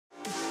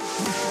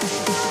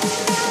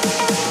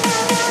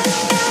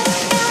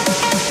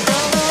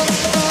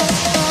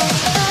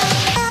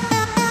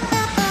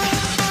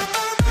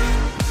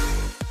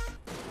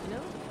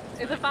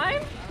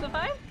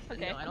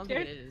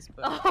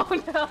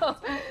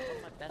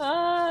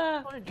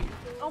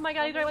Oh my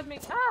god, he's right with me.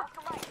 Ah!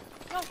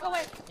 No, go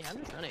away. Yeah, I'm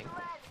just running.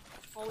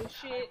 Holy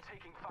shit.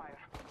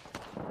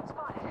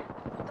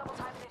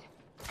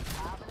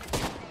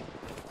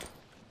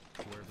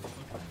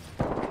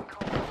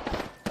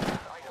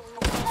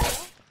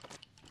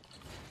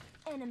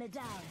 Enemy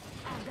down.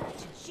 I got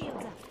you.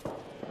 Shields up.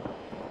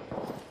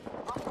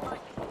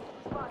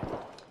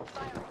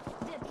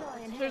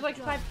 There's like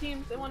 5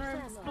 teams in one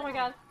room. Oh my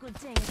god. Good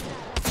thing.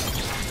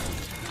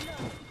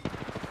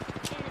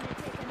 Enemy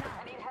taken out.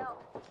 I need help.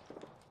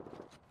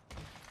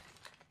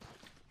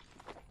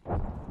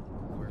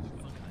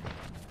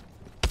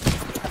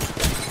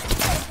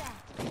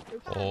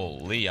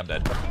 Holy, I'm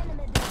dead.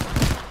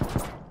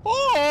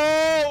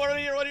 Oh, what are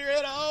you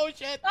in? Oh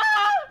shit.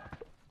 Ah!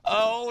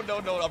 Oh no,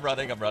 I'm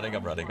running. Run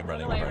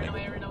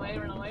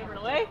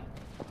away.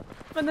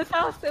 I'm in this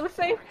house. It was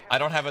safe. I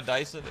don't have a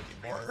Dyson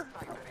anymore.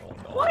 Oh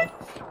no. What?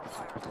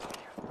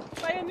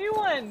 Buy a new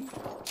one.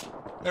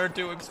 They're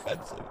too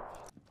expensive.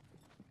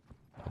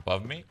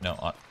 Above me? No,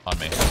 on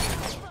me.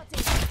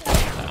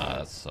 Nah,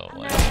 that's so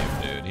lame,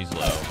 dude. He's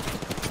low.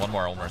 One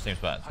more, same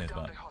spot.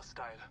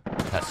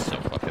 That's so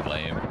fucking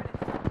lame.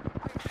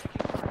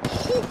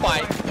 Oh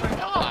my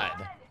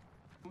god!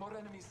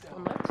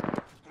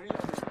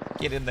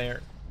 Get in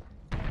there.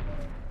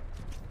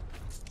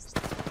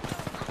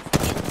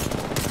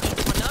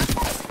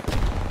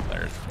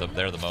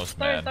 They're the most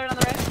mad. Third on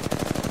the right.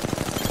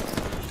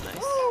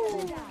 Nice.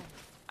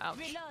 Ouch.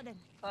 Reloading.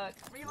 Fuck.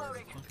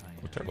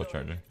 Turbo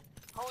charger.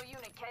 Whole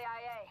unit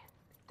KIA.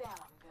 Damn, I'm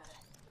good.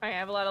 Alright, I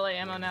have a lot of light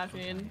ammo now if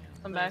you need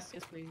some back.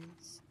 Yes,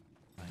 please.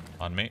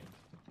 On me.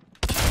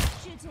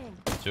 Shooting.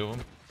 2 of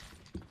them.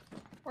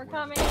 We're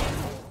coming. I'm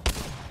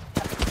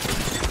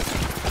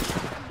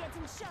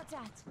getting shot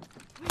at.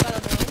 We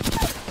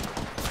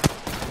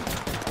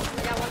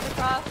got one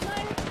across.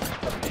 Nice.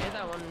 Okay,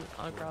 that one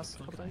across.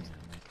 Okay.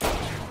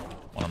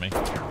 One on me.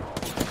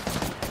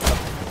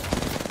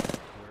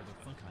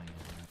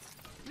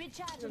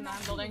 There's a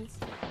non-building.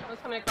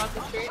 One's coming across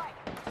the street.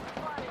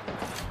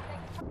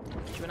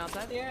 You went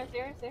outside? Here.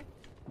 There's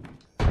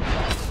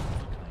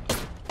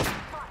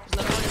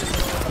another one in the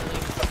middle.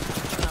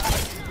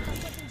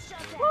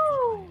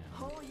 Woo!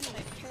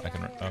 I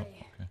can. Oh,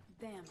 okay.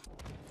 Damn.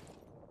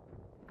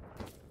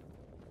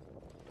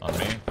 On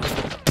me.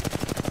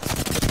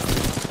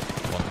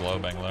 One below,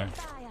 Bangalore.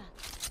 Fire.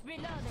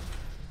 Reloading.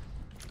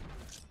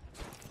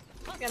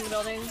 Get in the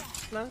building.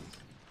 No.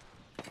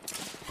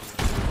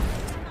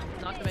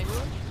 Knock the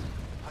Bangalore.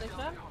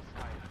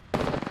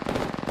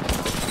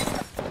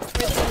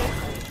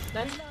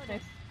 Nice shot.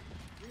 Nice.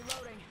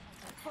 Reloading.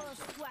 Full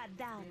squad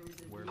down.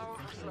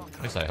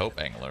 At least I hope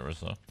Angler was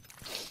though.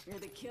 You're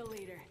the kill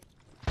leader.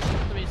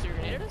 Somebody threw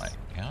grenades. My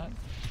god.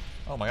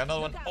 Oh my god,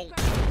 another one. Oh.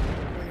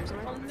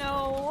 Oh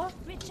no.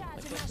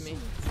 Recharging That's my with me.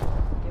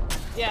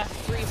 shields. Yeah.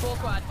 3 full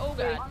quad. Oh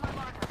god.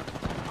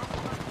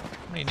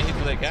 How many nades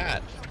do they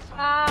got?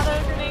 Ah,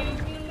 they're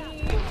grenading me.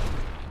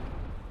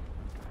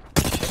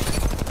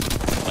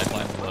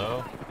 Lifeline's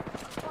low.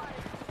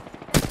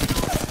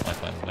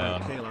 Lifeline's down.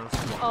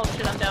 Oh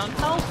shit, I'm down.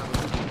 Help!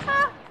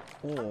 Ah!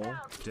 Or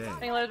dead.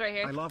 Bangalore's right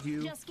here. I love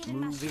you, Just getting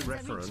my movie shields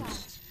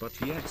reference, but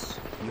yes,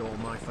 you're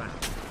my fan.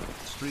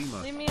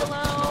 Streamer. Leave me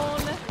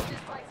alone.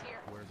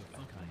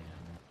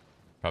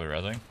 Probably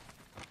resing.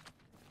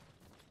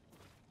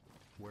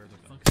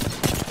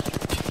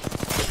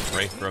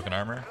 Wraith broken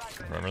armor.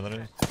 Whoever that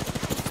is.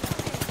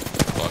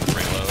 Fuck,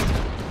 reload.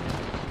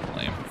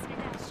 Lame.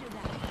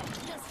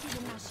 Just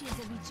giving my shields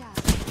a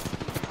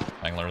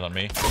recharge. Bangalore's on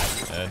me.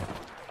 Dead.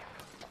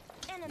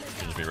 Enemy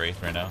Should just be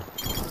Wraith right now.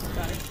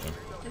 Got her.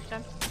 This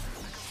time.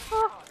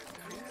 Oh.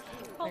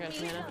 I got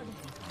Savannah.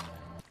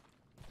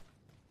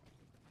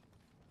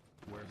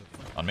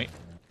 On me.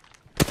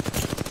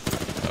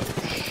 Oh,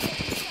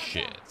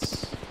 shit.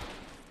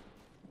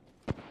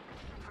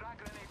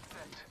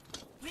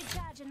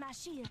 Recharging my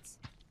shields.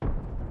 You're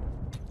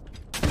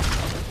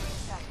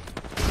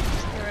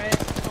right.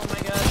 Oh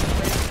my god.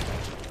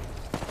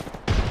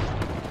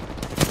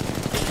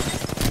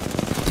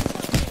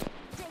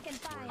 Taking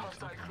fire.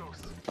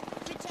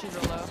 She's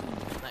real low.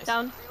 Nice.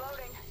 Down.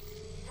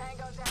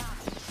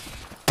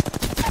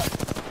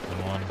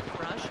 Good one.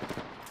 Rush.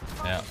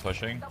 Yeah,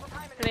 pushing.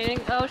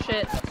 Grenading. Oh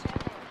shit.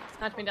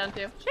 Knocked me down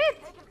too.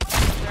 Shit!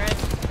 Alright.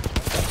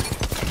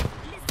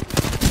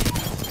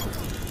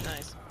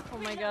 Nice. Oh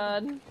my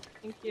god.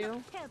 Thank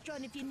you. Help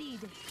run if you need.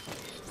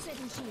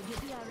 Second shield, you'll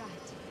be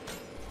alright.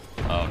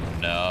 Oh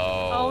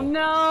no. Oh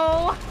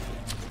no!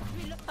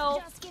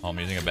 Help. Oh, I'm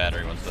using a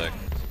battery, 1 sec.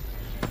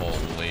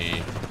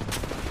 Holy.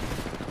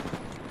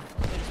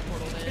 They just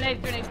portaled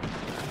in. Grenade.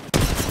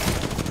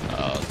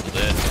 Oh, this is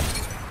it.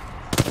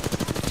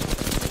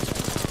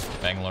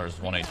 Bangalore's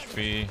 1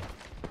 HP.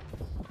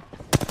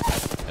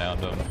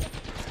 Downed him.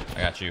 I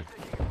got you.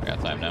 I got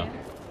time now. I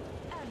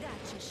got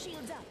you.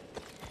 Shields up.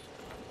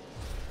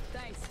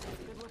 Thanks.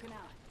 Good looking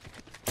out.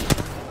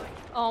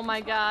 Oh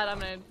my god, I'm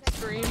gonna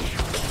scream.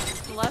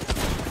 Left.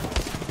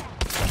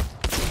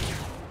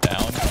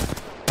 Down.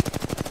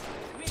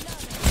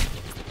 Reloading.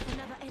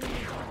 Another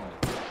enemy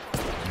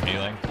down.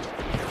 healing.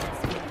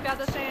 Got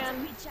the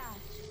sand. Recharge.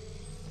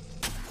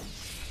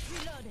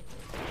 Reloaded.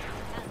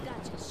 I've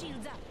got you.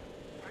 Shields up.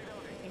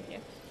 Thank you.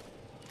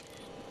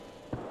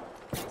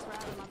 Thanks for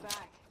having my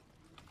back.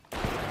 I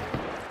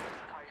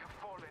have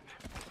fallen.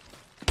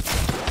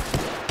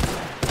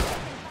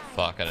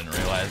 Fuck, I didn't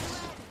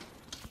realize.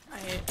 I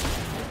hate.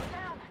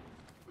 Down.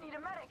 Need a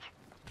medic.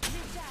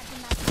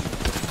 Recharging my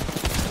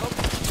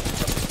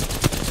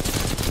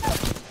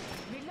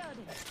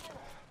Reloaded.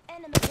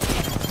 Enemy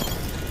down.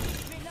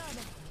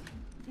 Reloaded.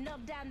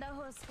 Knock down the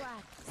whole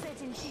squad.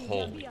 Setting shield.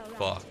 You'll Holy be alright.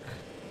 fuck.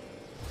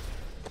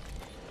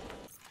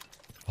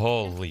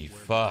 Holy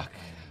fuck.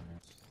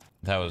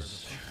 That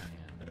was...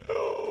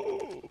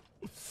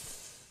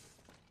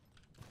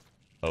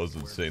 That was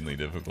insanely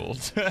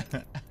difficult.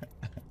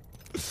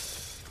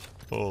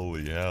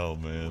 Holy hell,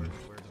 man.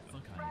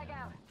 Frag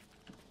out.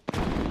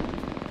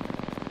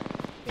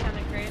 Behind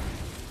the crate.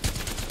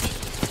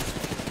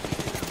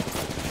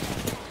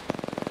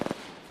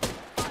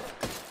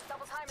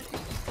 Double timing.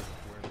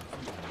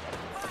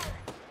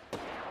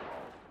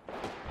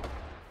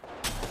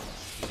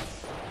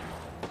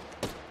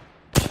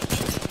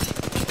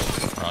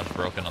 Mirage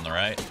broken on the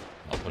right.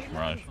 I'll push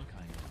Mirage.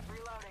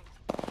 Reloading.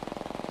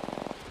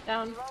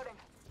 Down. Reloading.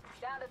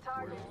 Down to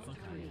target.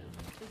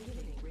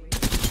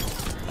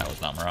 That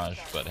was not Mirage,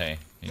 but hey,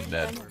 he's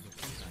dead.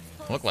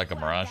 Looked like a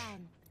Mirage.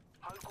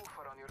 I'll go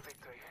for on your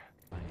victory.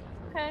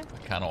 Okay.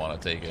 I kind of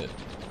want to take it.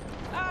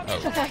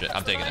 Oh shit,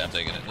 I'm taking it, I'm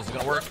taking it. This is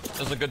gonna work.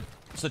 This is a good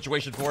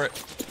situation for it.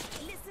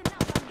 Listen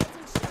up, I'm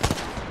getting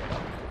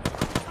shot.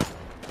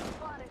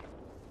 Spotted.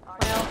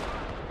 Well,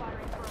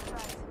 Firing for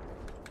effect.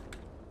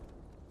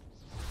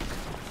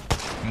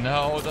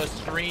 No, the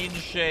screen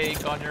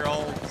shake on your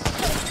ult.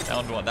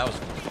 Down to one. That was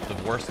the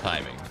worst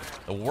timing.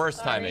 The worst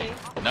timing.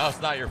 No,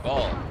 it's not your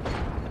fault.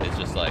 It's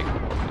just like,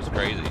 it was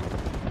crazy.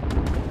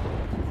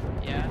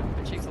 Yeah,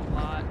 it shakes a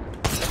lot.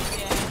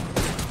 yeah.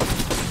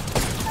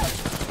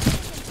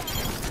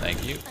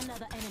 Thank you.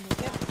 Another enemy.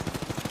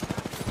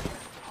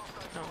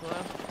 No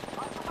glove.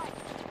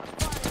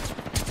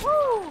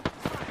 Woo!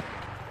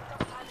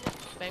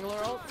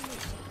 Bangalore ult.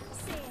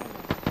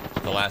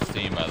 The last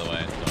team, by the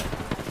way. So.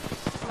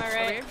 Am I Over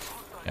right? here.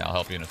 Yeah, I'll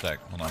help you in a sec.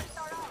 Hold on.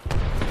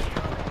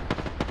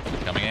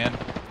 Coming in.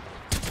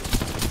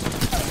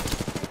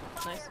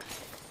 Nice.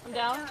 I'm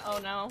down. Oh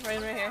no, right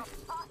here.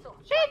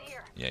 Shit.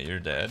 Here. Yeah, you're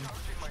dead.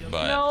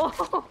 But No.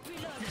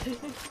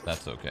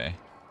 that's okay.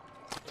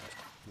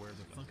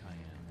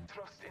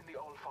 Trust in the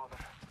All Father.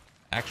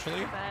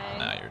 Actually, Bye.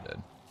 nah, you're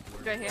dead.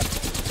 Right here.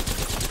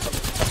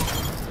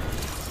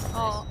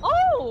 Oh.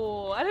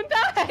 Oh! I didn't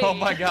die. Oh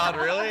my god,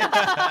 really? Yeah.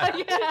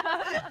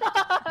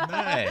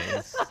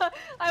 Nice.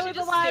 I She was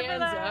just alive for stands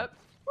that. up.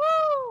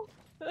 Woo!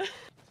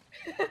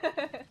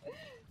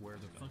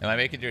 Am I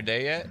making your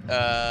day yet?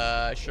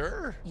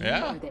 Sure. You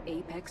Yeah. are the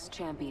Apex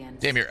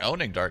champions. Damn, you're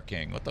owning Dark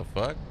King. What the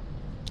fuck?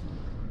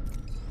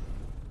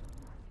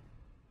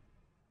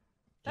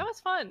 That was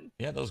fun.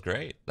 Yeah, that was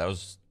great. That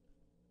was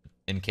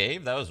in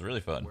cave. That was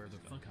really fun.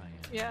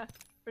 Yeah,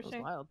 for That was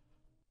sure. wild.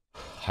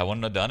 I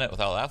wouldn't have done it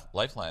without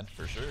Lifeline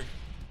for sure.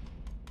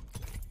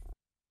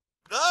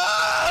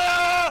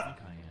 Ah!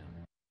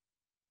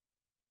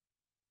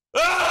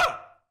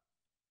 Ah!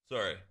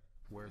 Sorry.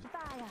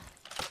 Fire.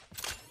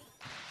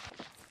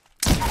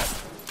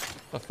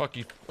 What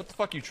the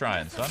fuck you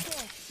trying, son?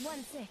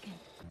 1 second.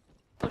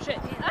 Oh shit.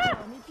 Ah!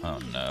 Oh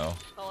no.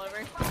 It's all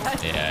over.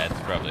 Yeah, it's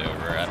probably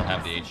over. I don't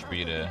have the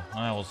HP to.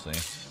 We'll see.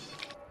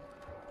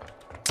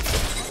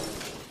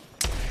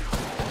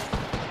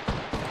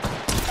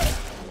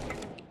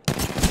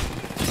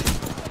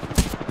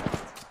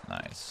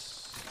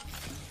 Nice.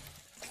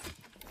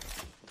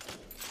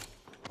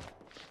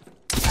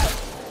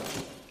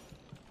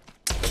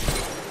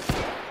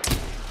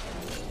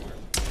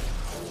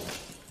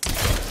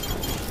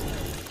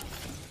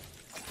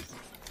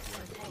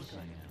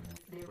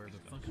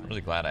 I'm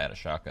really glad I had a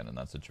shotgun in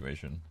that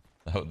situation.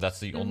 That's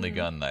the only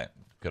gun that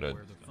could have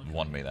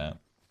won me that.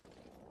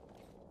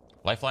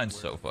 Lifeline's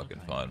so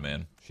fucking fun,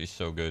 man. She's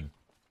so good.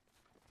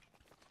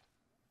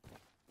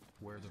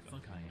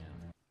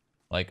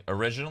 Like,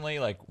 originally,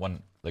 like,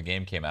 when the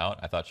game came out,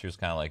 I thought she was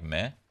kind of like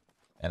meh.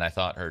 And I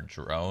thought her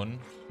drone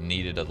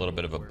needed a little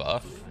bit of a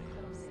buff.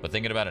 But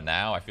thinking about it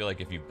now, I feel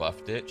like if you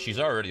buffed it, she's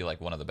already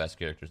like one of the best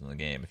characters in the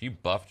game. If you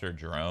buffed her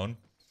drone,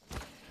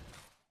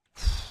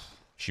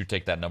 she'd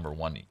take that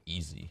 #1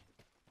 easy.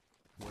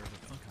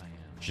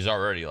 She's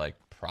already like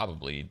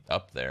probably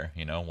up there,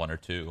 you know, 1 or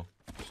 2.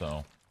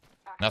 So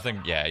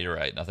nothing. Yeah, you're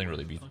right. Nothing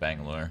really beats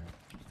Bangalore.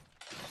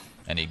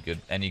 Any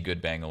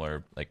good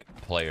Bangalore like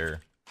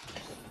player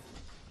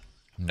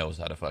knows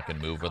how to fucking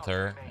move with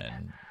her,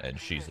 and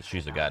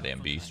she's a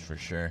goddamn beast for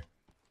sure.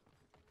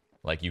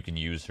 Like, you can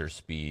use her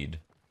speed.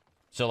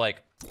 So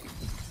like,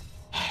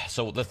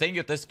 so the thing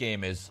with this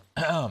game is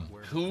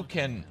who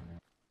can,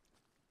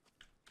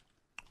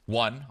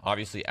 one,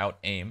 obviously out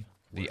aim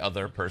the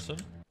other person,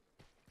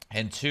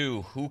 and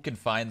two, who can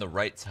find the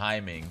right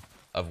timing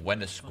of when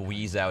to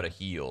squeeze out a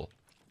heal,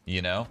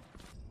 you know?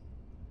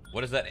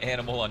 What is that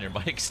animal on your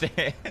mic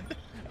stand?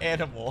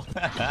 animal.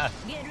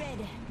 Get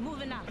ready.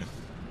 Moving up.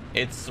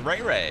 It's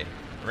Ray Ray.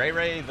 Ray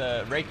Ray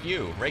the Ray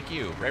Q. Ray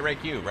Q. Ray Ray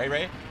Q. Ray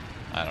Ray?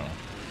 I don't know.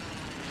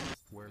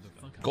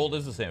 Gold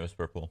is the same as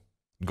purple.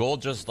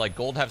 Gold just like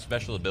gold have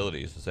special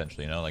abilities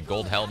essentially, you know, like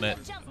gold helmet.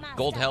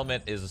 Gold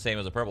helmet is the same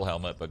as a purple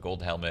helmet, but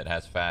gold helmet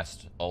has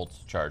fast ult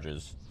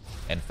charges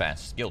and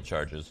fast skill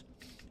charges.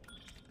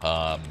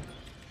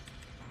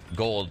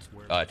 Gold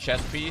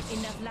chest piece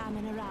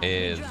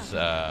is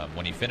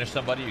when you finish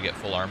somebody, you get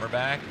full armor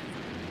back.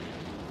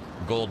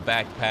 Gold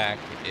backpack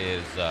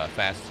is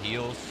fast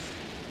heals.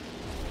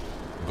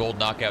 Gold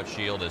knockout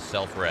shield is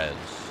self-res.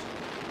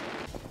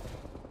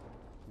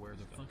 Where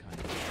the fuck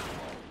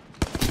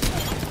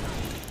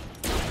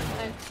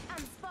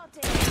I'm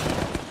spotted.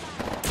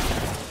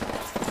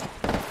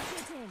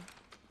 Shooting.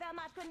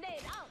 Thermite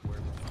grenade out.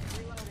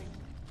 Reloading.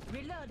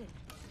 Reloading.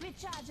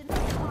 Recharging the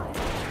fire.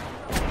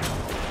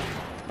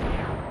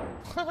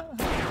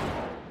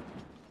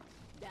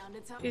 Down to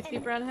top. 2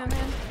 feet around him,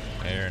 man.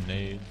 Air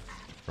nades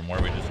from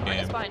where we just It's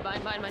came. fine.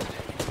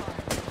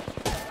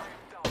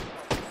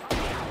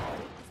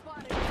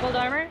 Gold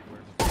armor.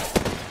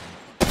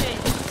 Okay.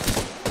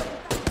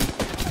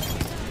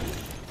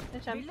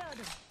 Good job.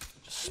 Reloading.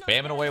 Just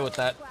spamming away with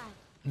that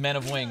Men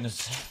of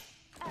Wings.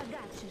 I got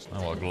you.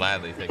 I will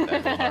gladly take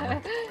that gold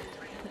armor.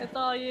 It's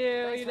all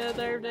you. You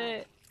deserved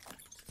it.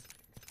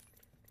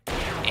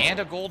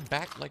 And a gold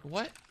back. Like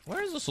what?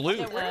 Where is this loot?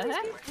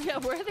 Yeah,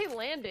 where are they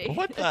landing?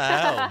 What the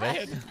hell,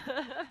 man?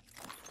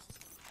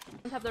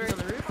 Let's have the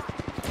roof.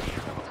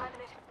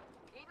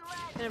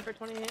 Hit him for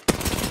 28.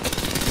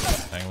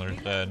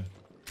 Angler's dead.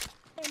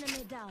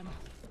 Enemy down.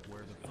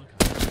 Where the fuck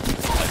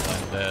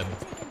Lifeline's dead.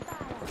 Taking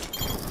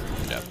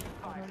fire. Yep.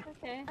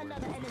 Okay.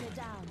 Another enemy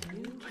down.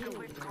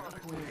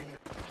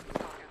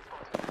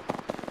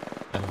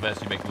 That's the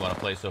best. You make me want to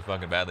play so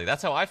fucking badly.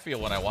 That's how I feel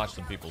when I watch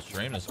some people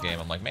stream this game.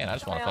 I'm like, man, I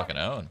just want to fucking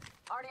own.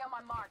 Already on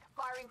my mark.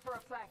 Firing for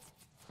effect.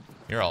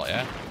 You're all,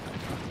 yeah?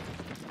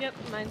 Yep,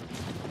 mine.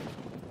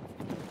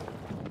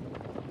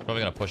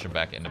 Probably gonna push him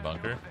back into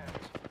bunker.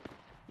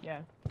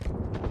 Yeah.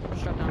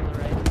 Shut down on the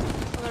right.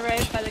 On the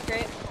right by the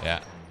crate.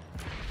 Yeah.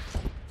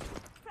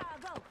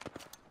 Frog go.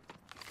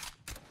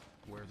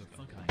 Where the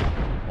fuck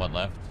One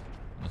left.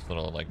 This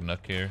little like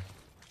nook here.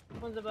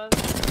 One's above.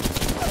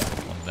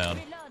 One's down.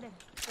 Reloading.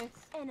 Nice.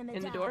 Enemy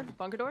In the down. door?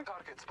 Bunker door?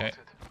 Okay.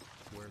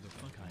 Where the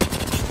fuck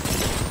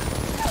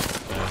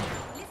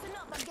Listen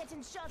up, I'm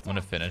getting shot I'm gonna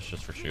at. finish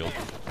just for shield.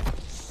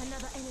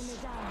 Another enemy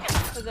down.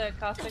 There's a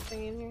caustic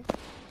thing in here.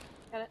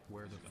 Got it.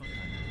 Where the fuck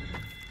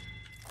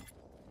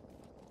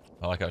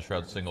I like how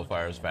Shroud single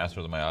fires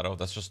faster than my auto.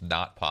 That's just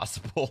not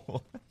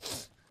possible.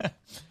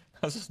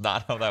 That's just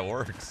not how that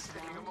works.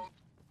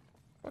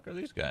 What the fuck are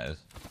these guys?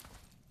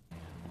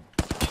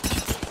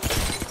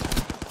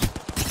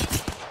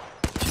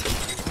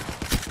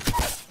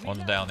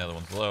 One's down, the other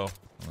one's low,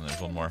 and then there's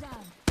one more.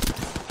 Down.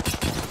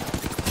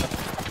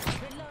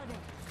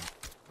 Reloading.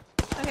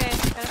 Okay,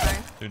 got a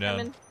fire. Two down.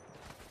 I'm in.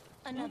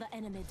 Another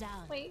enemy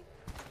down. Wait.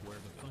 Where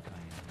the fuck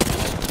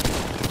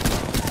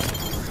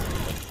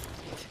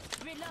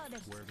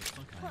Reloading. Where the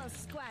fuck Whole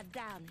squad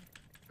down.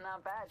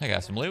 Not bad. I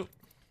got some loot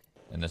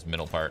in this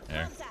middle part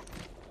there. Contact.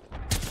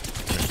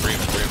 There's three of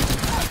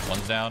them.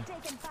 One's down.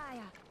 Taking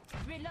fire.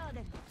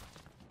 Reloading.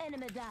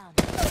 Enemy down.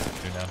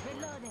 Two down.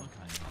 Reloading.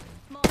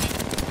 More.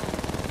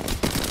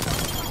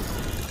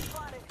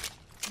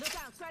 Look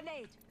out,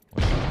 grenade.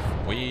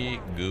 We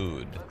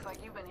good. Looks like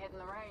you've been hitting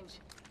the range.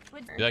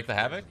 You like the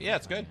Havoc? Yeah,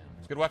 it's good.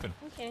 It's a good weapon.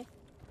 Okay.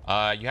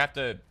 You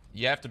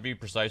have to be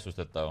precise with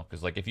it though,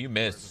 because like if you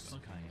miss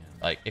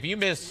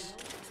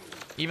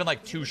even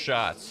like 2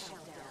 shots,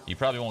 you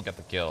probably won't get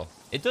the kill.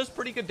 It does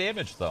pretty good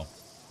damage though.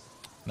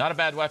 Not a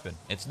bad weapon.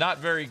 It's not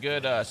very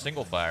good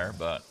single fire,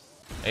 but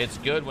it's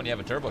good when you have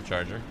a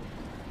turbocharger.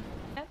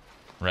 Yep.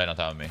 Right on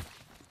top of me.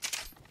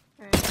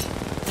 Alright.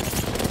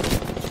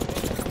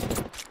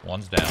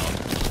 One's down.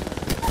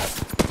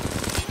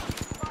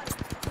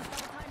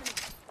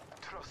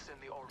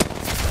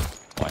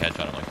 Oh, I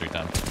headshot him like 3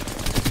 times.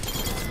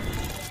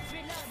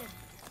 Reloading.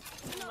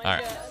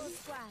 Alright. Whole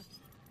squad.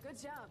 Good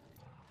job.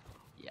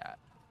 Yeah.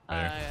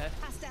 There.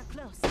 Hostile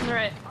close. On the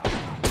right.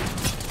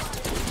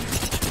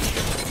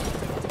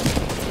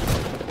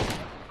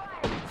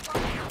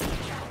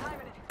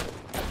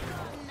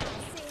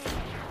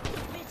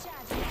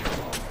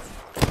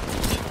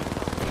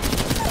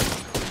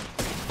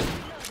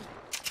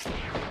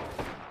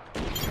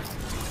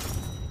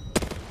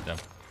 Yeah.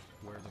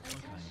 Where the fuck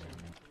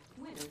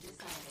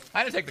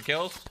I didn't take the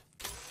kills.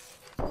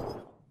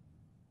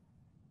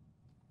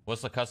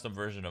 What's the custom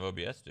version of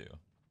OBS do?